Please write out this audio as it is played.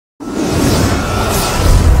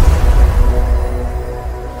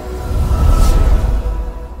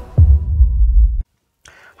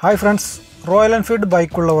Hi friends, royal Enfield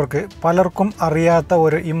ബൈക്കുള്ളവർക്ക് പലർക്കും അറിയാത്ത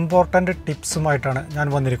ഒരു ഇമ്പോർട്ടൻ്റ് ടിപ്സുമായിട്ടാണ് ഞാൻ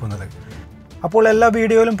വന്നിരിക്കുന്നത്. അപ്പോൾ എല്ലാ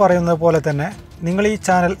വീഡിയോയിലും പറയുന്നത് പോലെ തന്നെ നിങ്ങൾ ഈ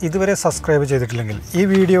ചാനൽ ഇതുവരെ സബ്സ്ക്രൈബ് ചെയ്തിട്ടില്ലെങ്കിൽ ഈ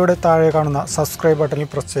വീഡിയോയുടെ താഴെ കാണുന്ന സബ്സ്ക്രൈബ് ബട്ടണിൽ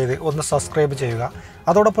പ്രസ് ചെയ്ത് ഒന്ന് സബ്സ്ക്രൈബ് ചെയ്യുക.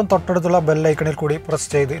 അതോടൊപ്പം തൊട്ടടുത്തുള്ള ബെല്ലൈക്കണിൽ കൂടി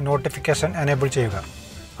പ്രസ് ചെയ്ത് നോട്ടിഫിക്കേഷൻ എനേബിൾ ചെയ്യുക.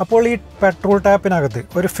 അപ്പോൾ ഈ പെട്രോൾ ടാപ്പിനകത്ത്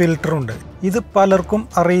ഒരു ഫിൽറ്ററുണ്ട്. ഇത് പലർക്കും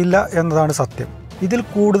അറിയില്ല എന്നതാണ് സത്യം. ഇതിൽ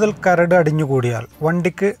കൂടുതൽ കരട് അടിഞ്ഞുകൂടിയാൽ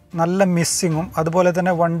വണ്ടിക്ക് നല്ല മിസ്സിങ്ങും അതുപോലെ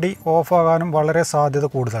തന്നെ വണ്ടി ഓഫാകാനും വളരെ സാധ്യത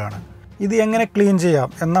കൂടുതലാണ്. ഇത് എങ്ങനെ ക്ലീൻ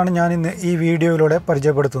ചെയ്യാം എന്നാണ് ഞാൻ ഇന്ന് ഈ വീഡിയോയിലൂടെ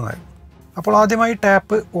പരിചയപ്പെടുത്തുന്നത്. അപ്പോൾ ആദ്യമായി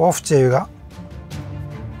ടാപ്പ് ഓഫ് ചെയ്യുക.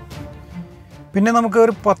 പിന്നെ നമുക്ക്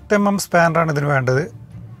ഒരു 10 mm സ്പാനറാണ് ഇതിന് വേണ്ടത്.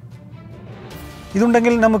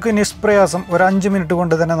 ഇതുണ്ടെങ്കിൽ നമുക്ക് നിഷ്പ്രയാസം ഒരു 5 മിനിറ്റ്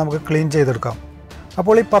കൊണ്ട് തന്നെ നമുക്ക് ക്ലീൻ ചെയ്തെടുക്കാം.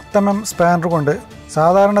 അപ്പോൾ ഈ 10 mm സ്പാനർ കൊണ്ട്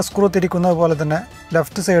സാധാരണ സ്ക്രൂ തിരിക്കുന്നത് പോലെ തന്നെ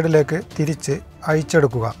ലെഫ്റ്റ് സൈഡിലേക്ക് തിരിച്ച്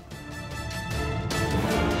അഴിച്ചെടുക്കുക.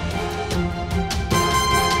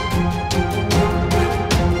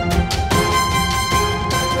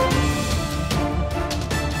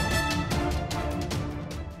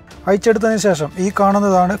 അഴിച്ചെടുത്തതിന് ശേഷം ഈ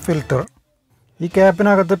കാണുന്നതാണ് ഫിൽറ്റർ. ഈ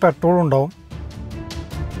ക്യാപ്പിനകത്ത് പെട്രോൾ ഉണ്ടാവും.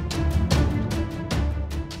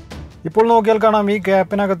 ഇപ്പോൾ നോക്കിയാൽ കാണാം, ഈ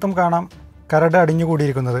ക്യാപ്പിനകത്തും കാണാം കരട്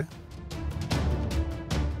അടിഞ്ഞുകൂടിയിരിക്കുന്നത്.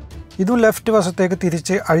 ഇതും ലെഫ്റ്റ് വശത്തേക്ക്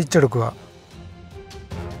തിരിച്ച് അഴിച്ചെടുക്കുക.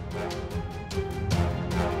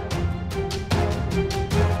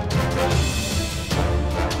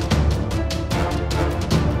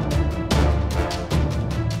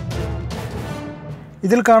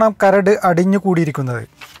 ഇതിൽ കാണാം കരട് അടിഞ്ഞു കൂടിയിരിക്കുന്നത്.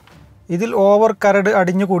 ഇതിൽ ഓവർ കരട്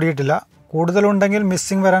അടിഞ്ഞു കൂടിയിട്ടില്ല. കൂടുതലുണ്ടെങ്കിൽ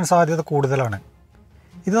മിസ്സിങ് വരാൻ സാധ്യത കൂടുതലാണ്.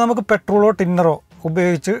 ഇത് നമുക്ക് പെട്രോളോ ടിന്നറോ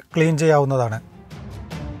ഉപയോഗിച്ച് ക്ലീൻ ചെയ്യാവുന്നതാണ്.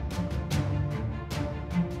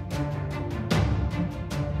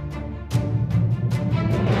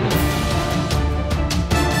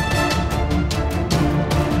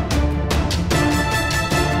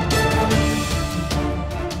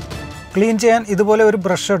 ക്ലീൻ ചെയ്യാൻ ഇതുപോലെ ഒരു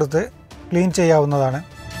ബ്രഷ് എടുത്ത് ക്ലീൻ ചെയ്യാവുന്നതാണ്.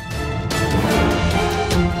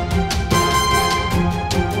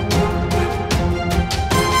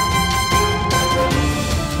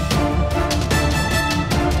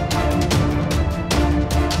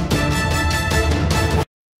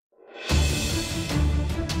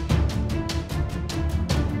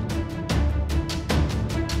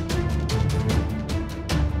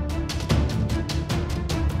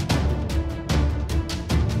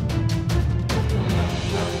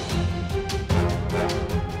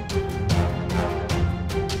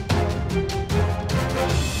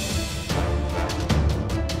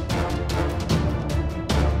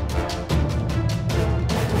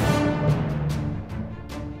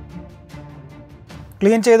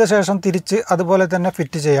 ക്ലീൻ ചെയ്ത ശേഷം തിരിച്ച് അതുപോലെ തന്നെ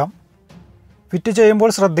ഫിറ്റ് ചെയ്യാം. ഫിറ്റ് ചെയ്യുമ്പോൾ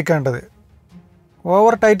ശ്രദ്ധിക്കേണ്ടത്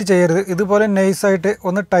ഓവർ ടൈറ്റ് ചെയ്യരുത്. ഇതുപോലെ നൈസായിട്ട്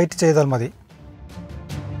ഒന്ന് ടൈറ്റ് ചെയ്താൽ മതി.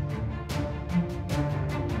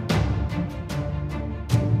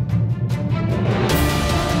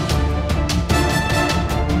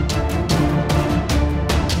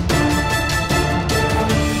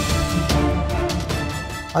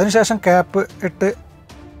 അതിനുശേഷം ക്യാപ്പ് ഇട്ട്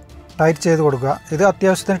ടൈറ്റ് ചെയ്ത് കൊടുക്കുക. ഇത്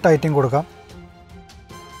അത്യാവശ്യത്തിന് ടൈറ്റിങ് കൊടുക്കാം.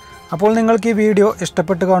 അപ്പോൾ നിങ്ങൾക്ക് ഈ വീഡിയോ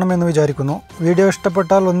ഇഷ്ടപ്പെട്ട് കാണുമെന്ന് വിചാരിക്കുന്നു. വീഡിയോ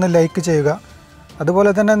ഇഷ്ടപ്പെട്ടാൽ ഒന്ന് ലൈക്ക് ചെയ്യുക.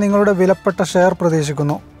 അതുപോലെ തന്നെ നിങ്ങളുടെ വിലപ്പെട്ട ഷെയർ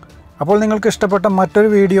പ്രതീക്ഷിക്കുന്നു. അപ്പോൾ നിങ്ങൾക്ക് ഇഷ്ടപ്പെട്ട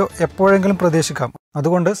മറ്റൊരു വീഡിയോ എപ്പോഴെങ്കിലും പ്രതീക്ഷിക്കാം.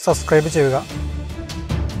 അതുകൊണ്ട് സബ്സ്ക്രൈബ് ചെയ്യുക.